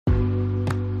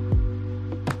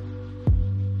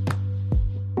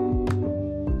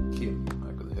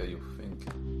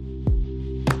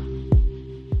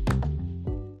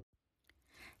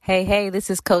Hey,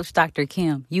 this is Coach Dr.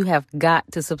 Kim. You have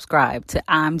got to subscribe to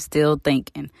I'm Still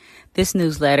Thinking. This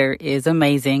newsletter is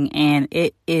amazing, and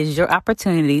it is your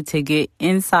opportunity to get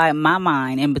inside my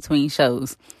mind in between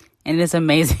shows. And it's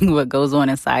amazing what goes on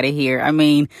inside of here. I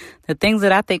mean, the things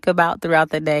that I think about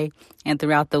throughout the day and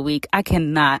throughout the week, I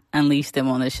cannot unleash them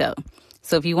on the show.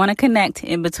 So if you want to connect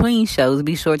in between shows,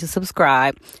 be sure to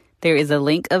subscribe. There is a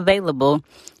link available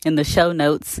in the show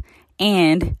notes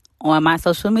and on my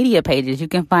social media pages. You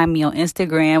can find me on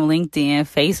Instagram, LinkedIn,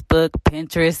 Facebook,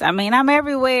 Pinterest. I mean, I'm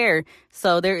everywhere.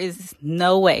 So there is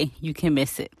no way you can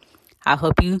miss it. I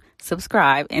hope you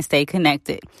subscribe and stay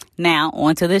connected. Now,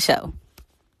 on to the show.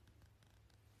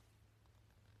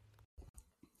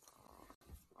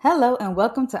 Hello, and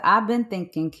welcome to I've Been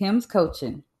Thinking, Kim's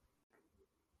Coaching.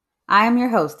 I am your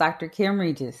host, Dr. Kim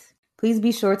Regis. Please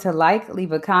be sure to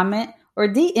leave a comment, or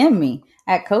DM me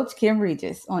at Coach Kim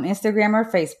Regis on Instagram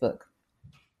or Facebook.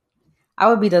 I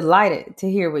would be delighted to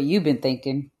hear what you've been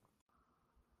thinking.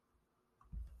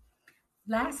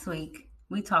 Last week,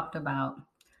 we talked about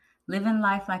living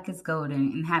life like it's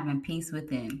golden and having peace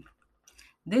within.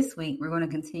 This week, we're going to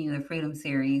continue the Freedom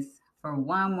series for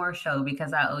one more show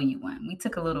because I owe you one. We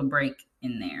took a little break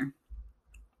in there.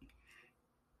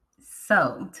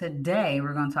 So today,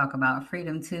 we're going to talk about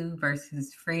freedom to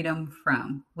versus freedom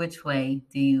from. Which way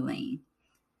do you lean?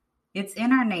 It's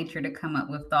in our nature to come up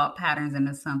with thought patterns and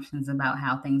assumptions about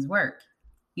how things work.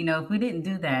 You know, if we didn't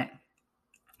do that,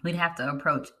 we'd have to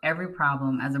approach every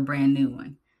problem as a brand new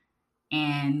one.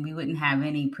 And we wouldn't have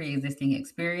any pre-existing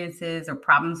experiences or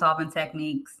problem-solving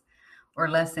techniques or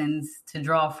lessons to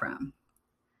draw from.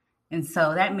 And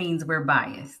so that means we're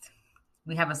biased.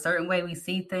 We have a certain way we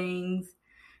see things.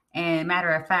 And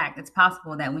matter of fact, it's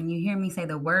possible that when you hear me say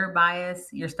the word bias,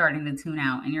 you're starting to tune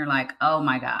out and you're like, oh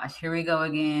my gosh, here we go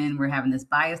again. We're having this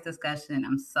bias discussion.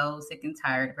 I'm so sick and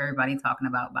tired of everybody talking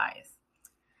about bias.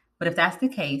 But if that's the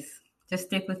case, just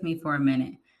stick with me for a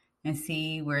minute and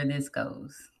see where this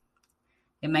goes.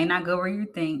 It may not go where you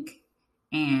think,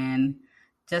 and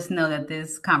just know that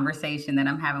this conversation that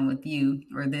I'm having with you,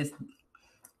 or this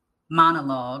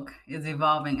monologue, is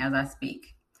evolving as I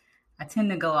speak. I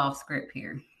tend to go off script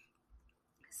here.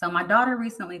 So my daughter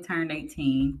recently turned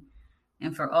 18,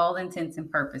 and for all intents and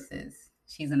purposes,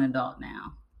 she's an adult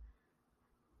now.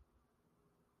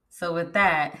 So with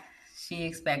that, she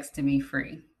expects to be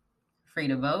free. Free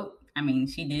to vote. I mean,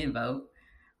 she did vote.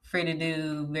 Free to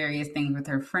do various things with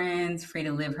her friends, free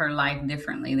to live her life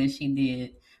differently than she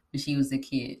did when she was a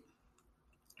kid.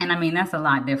 And I mean, that's a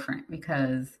lot different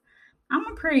because I'm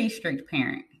a pretty strict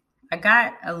parent. I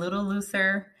got a little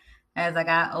looser as I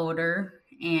got older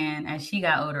and as she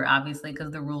got older, obviously,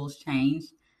 because the rules changed.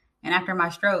 And after my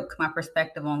stroke, my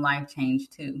perspective on life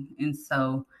changed too. And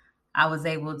so I was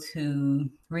able to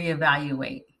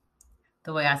reevaluate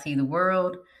the way I see the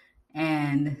world.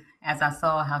 And as I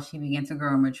saw how she began to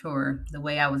grow and mature, the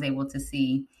way I was able to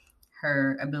see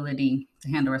her ability to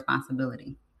handle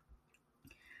responsibility.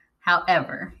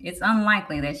 However, it's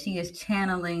unlikely that she is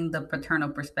channeling the paternal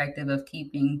perspective of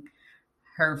keeping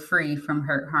her free from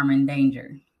hurt, harm, and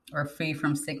danger, or free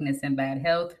from sickness and bad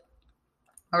health,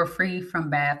 or free from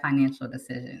bad financial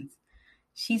decisions.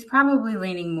 She's probably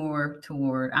leaning more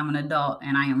toward I'm an adult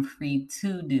and I am free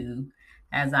to do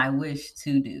as I wish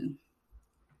to do.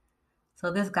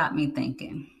 So this got me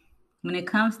thinking. When it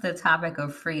comes to the topic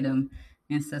of freedom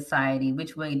in society,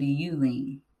 which way do you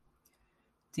lean?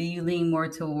 Do you lean more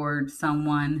toward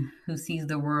someone who sees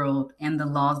the world and the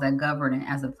laws that govern it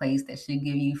as a place that should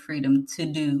give you freedom to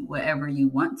do whatever you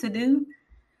want to do?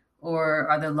 Or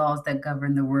are the laws that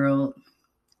govern the world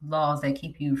laws that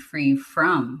keep you free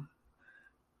from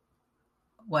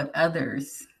what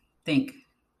others think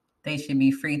they should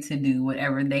be free to do,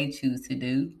 whatever they choose to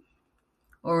do?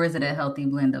 Or is it a healthy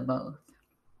blend of both?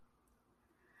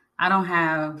 I don't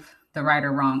have the right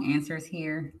or wrong answers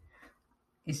here.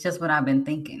 It's just what I've been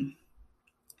thinking.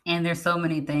 And there's so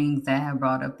many things that have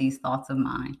brought up these thoughts of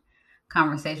mine.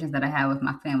 Conversations that I have with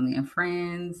my family and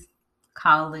friends,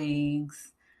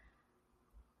 colleagues,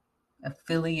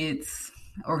 affiliates,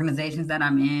 organizations that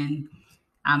I'm in.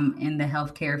 I'm in the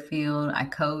healthcare field. I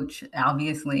coach,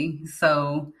 obviously.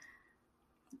 So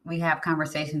we have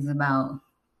conversations about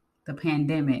the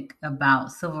pandemic,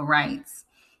 about civil rights,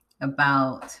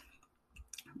 about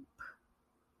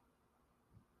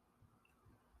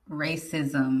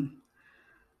racism,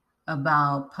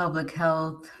 about public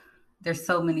health. There's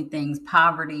so many things,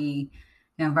 poverty,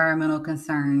 environmental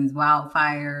concerns,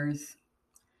 wildfires.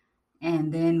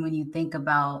 And then when you think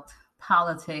about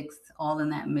politics, all in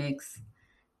that mix,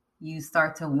 you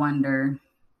start to wonder,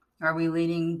 are we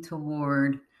leaning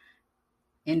toward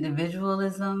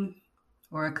individualism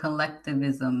or a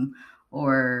collectivism,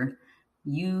 or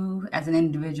you as an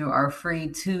individual are free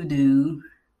to do,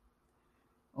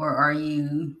 or are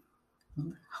you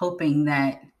hoping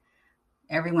that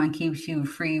everyone keeps you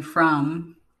free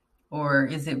from, or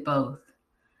is it both?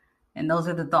 And those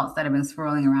are the thoughts that have been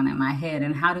swirling around in my head.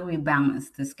 And how do we balance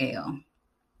the scale?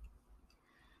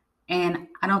 And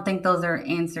I don't think those are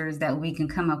answers that we can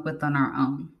come up with on our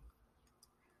own.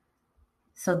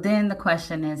 So then the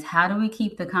question is, how do we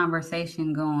keep the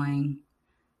conversation going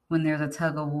when there's a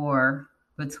tug of war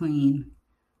between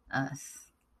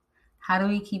us? How do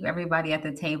we keep everybody at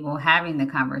the table having the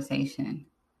conversation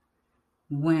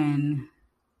when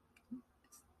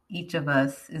each of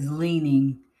us is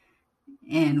leaning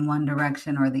in one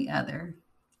direction or the other,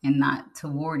 and not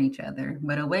toward each other,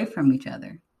 but away from each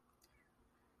other?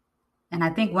 And I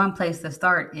think one place to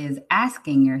start is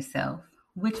asking yourself,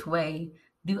 which way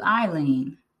do I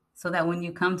lean? So that when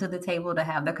you come to the table to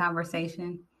have the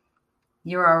conversation,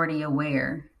 you're already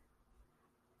aware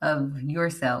of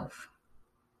yourself.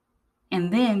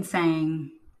 And then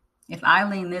saying, if I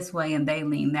lean this way and they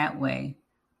lean that way,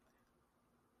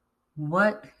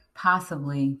 what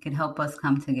possibly could help us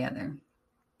come together?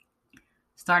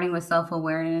 Starting with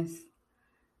self-awareness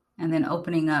and then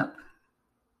opening up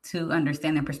to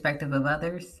understand the perspective of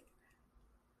others.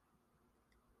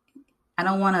 I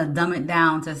don't want to dumb it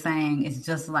down to saying it's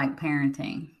just like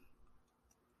parenting.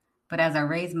 But as I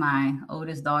raise my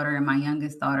oldest daughter and my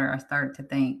youngest daughter, I start to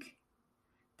think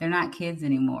they're not kids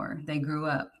anymore. They grew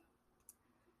up.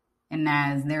 And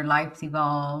as their life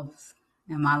evolves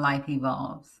and my life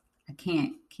evolves, I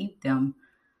can't keep them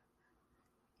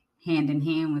hand in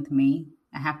hand with me.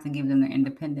 I have to give them their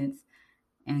independence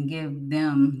and give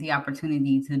them the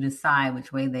opportunity to decide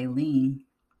which way they lean.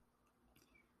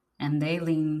 And they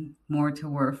lean more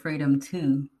toward freedom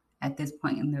too at this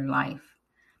point in their life.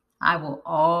 I will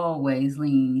always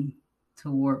lean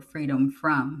toward freedom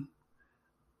for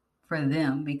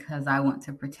them because I want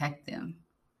to protect them.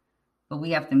 But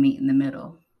we have to meet in the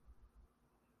middle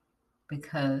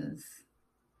because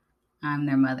I'm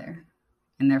their mother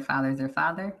and their father's their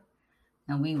father.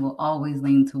 And we will always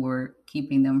lean toward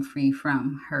keeping them free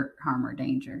from hurt, harm, or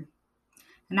danger.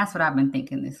 And that's what I've been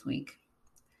thinking this week.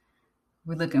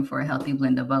 We're looking for a healthy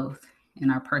blend of both in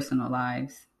our personal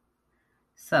lives.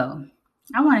 So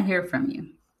I want to hear from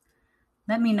you.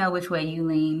 Let me know which way you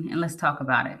lean and let's talk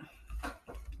about it.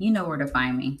 You know where to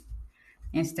find me.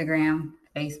 Instagram,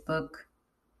 Facebook,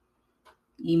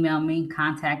 email me,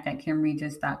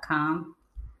 contact@kimregis.com.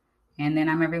 And then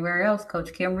I'm everywhere else,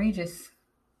 Coach Kim Regis.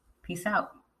 Peace out.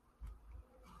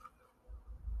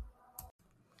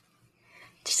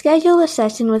 To schedule a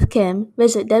session with Kim,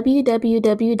 visit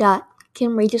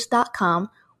www.kimregis.com,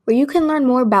 where you can learn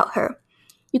more about her.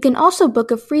 You can also book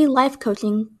a free life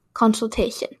coaching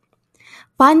consultation.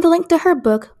 Find the link to her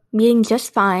book, Meeting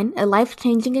Just Fine, A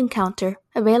Life-Changing Encounter,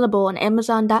 available on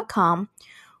Amazon.com.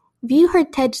 View her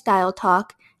TED-style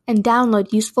talk and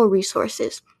download useful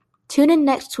resources. Tune in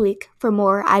next week for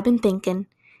more I've Been Thinking,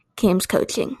 Kim's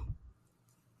Coaching.